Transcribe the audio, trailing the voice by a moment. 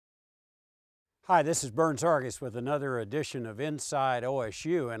Hi, this is Burns Hargis with another edition of Inside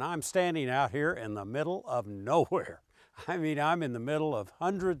OSU, and I'm standing out here in the middle of nowhere. I'm in the middle of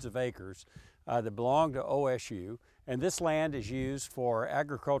hundreds of acres that belong to OSU, and this land is used for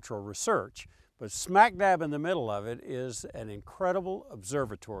agricultural research, but smack dab in the middle of it is an incredible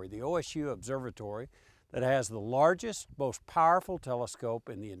observatory, the OSU Observatory, that has the largest, most powerful telescope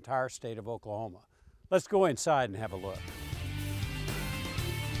in the entire state of Oklahoma. Let's go inside and have a look.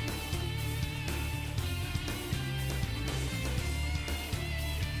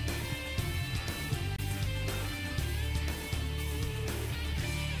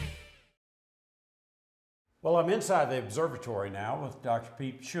 Well, I'm inside the observatory now with Dr.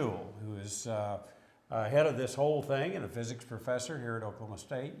 Pete Schul, who is head of this whole thing and a physics professor here at Oklahoma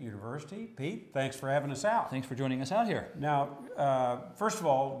State University. Pete, thanks for having us out. Thanks for joining us out here. Now, first of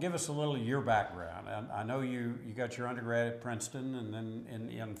all, give us a little of your background. I know you got your undergrad at Princeton and then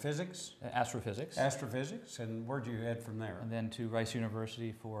in physics? Astrophysics. Astrophysics, and where'd you head from there? And then to Rice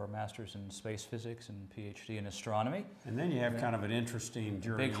University for a master's in space physics and PhD in astronomy. And then you have kind of an interesting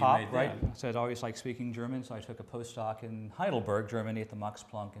journey. Big hop, right? So I'd always liked speaking German, so I took a postdoc in Heidelberg, Germany at the Max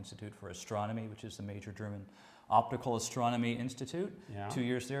Planck Institute for Astronomy, which is the major German optical astronomy institute. Yeah. 2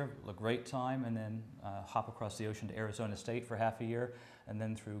 years there, a great time, and then hop across the ocean to Arizona State for half a year, and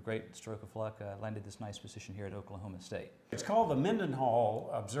then through great stroke of luck, landed this nice position here at Oklahoma State. It's called the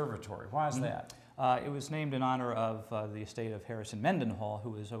Mendenhall Observatory. Why is that? It was named in honor of the estate of Harrison Mendenhall, who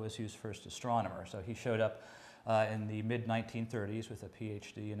was OSU's first astronomer. So he showed up in the mid-1930s with a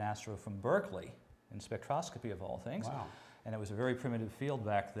PhD in astro from Berkeley, in spectroscopy of all things. Wow. And it was a very primitive field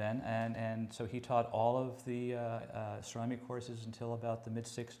back then, and so he taught all of the astronomy courses until about the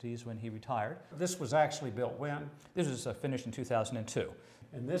mid-60s when he retired. This was actually built when? This was finished in 2002.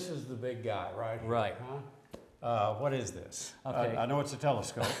 And this is the big guy, right? Right. Huh? What is this? Okay. I know it's a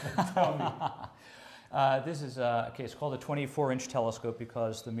telescope. Tell me. This is, okay, it's called a 24-inch telescope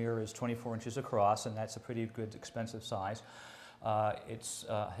because the mirror is 24 inches across, and that's a pretty good, expensive size. It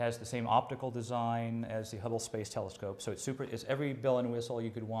has the same optical design as the Hubble Space Telescope, so it's every bell and whistle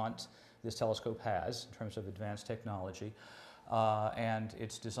you could want this telescope has in terms of advanced technology. And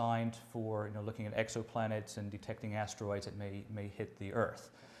it's designed for looking at exoplanets and detecting asteroids that may hit the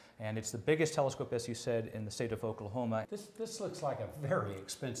Earth. And it's the biggest telescope, as you said, in the state of Oklahoma. This looks like a very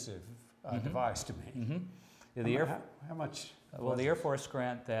expensive device to me. Mm-hmm. Yeah, how much? Well, the Air Force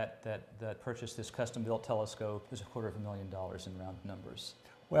grant that purchased this custom-built telescope is $250,000 in round numbers.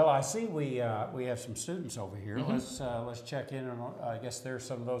 Well, I see we have some students over here. Mm-hmm. Let's check in on. I guess there's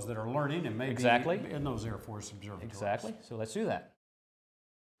some of those that are learning and maybe in those Air Force observatories. Exactly. So let's do that.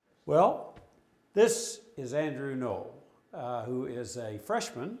 Well, this is Andrew Knoll, who is a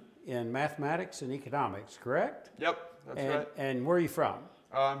freshman in mathematics and economics. Correct? Yep, that's right. And where are you from?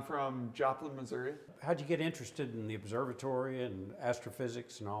 I'm from Joplin, Missouri. How'd you get interested in the observatory and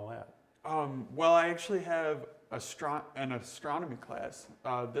astrophysics and all that? Well, I actually have an astronomy class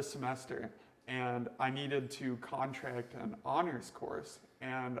this semester, and I needed to contract an honors course.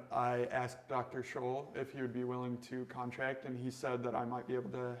 And I asked Dr. Schul if he would be willing to contract, and he said that I might be able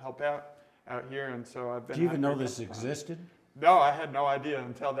to help out here. And so I've been. Do you even know this existed? No, I had no idea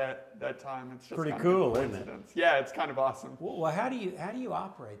until that time. It's just pretty kind cool, of a isn't it? Yeah, it's kind of awesome. Well, how do you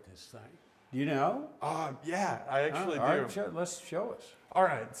operate this thing? Do you know? Yeah, I actually do. All right, let's show us. All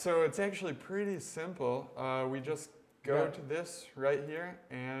right, so it's actually pretty simple. We just go to this right here,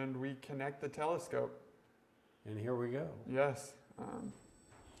 and we connect the telescope. And here we go. Yes.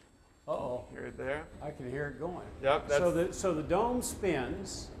 Uh-oh. Hear it there? I can hear it going. Yep. That's so the dome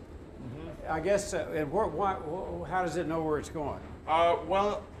spins. Mm-hmm. I guess. And how does it know where it's going?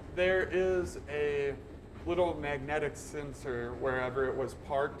 Well, there is a little magnetic sensor wherever it was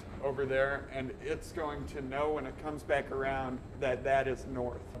parked over there, and it's going to know when it comes back around that is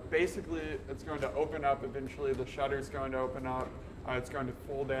north. Basically, it's going to open up eventually. The shutter's going to open up. It's going to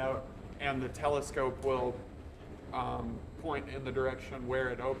fold out, and the telescope will point in the direction where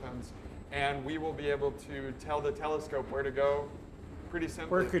it opens, and we will be able to tell the telescope where to go. Pretty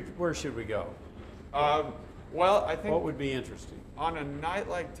simply. Where should we go? Well, I think what would be interesting? On a night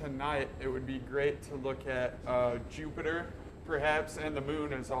like tonight, it would be great to look at Jupiter, perhaps, and the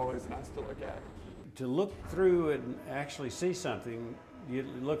moon is always nice to look at. To look through and actually see something, you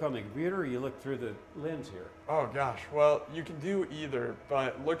look on the computer or you look through the lens here? Oh gosh, well, you can do either,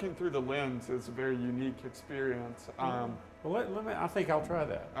 but looking through the lens is a very unique experience. Well, I think I'll try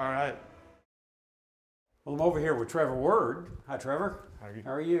that. All right. Well, I'm over here with Trevor Word. Hi, Trevor.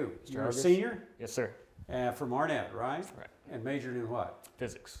 How are you? You're a senior? Yes, sir. From Arnett, right? Right. And majored in what?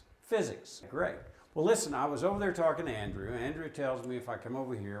 Physics. Physics. Great. Well, listen, I was over there talking to Andrew. Andrew tells me if I come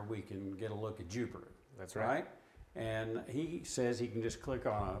over here, we can get a look at Jupiter. That's right. And he says he can just click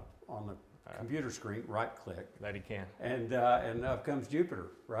on the computer screen, right click. That he can. And up comes Jupiter,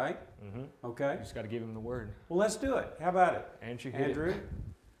 right? Mm-hmm. Okay. You just got to give him the word. Well, let's do it. How about it? Andrew,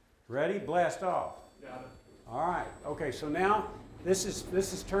 Ready? Blast off. Got it. All right. Okay, so now this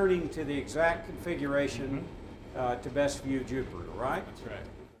is turning to the exact configuration to best view Jupiter, right? That's right.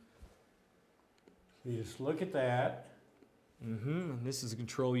 You just look at that. And this is a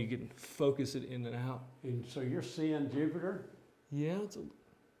control. You can focus it in and out. And so you're seeing Jupiter? Yeah, it's a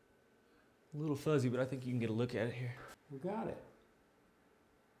little fuzzy, but I think you can get a look at it here. We got it.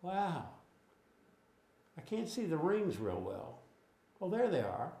 Wow. I can't see the rings real well. Oh, there they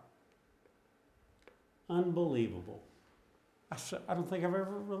are. Unbelievable. I don't think I've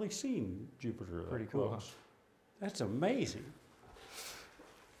ever really seen Jupiter. Pretty cool, huh? That's amazing.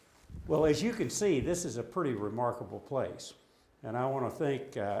 Well, as you can see, this is a pretty remarkable place. And I want to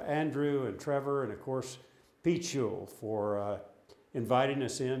thank Andrew and Trevor and, of course, Pete Schul for inviting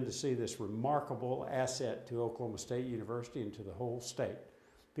us in to see this remarkable asset to Oklahoma State University and to the whole state.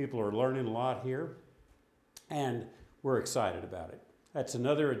 People are learning a lot here, and we're excited about it. That's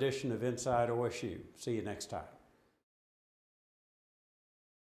another edition of Inside OSU. See you next time.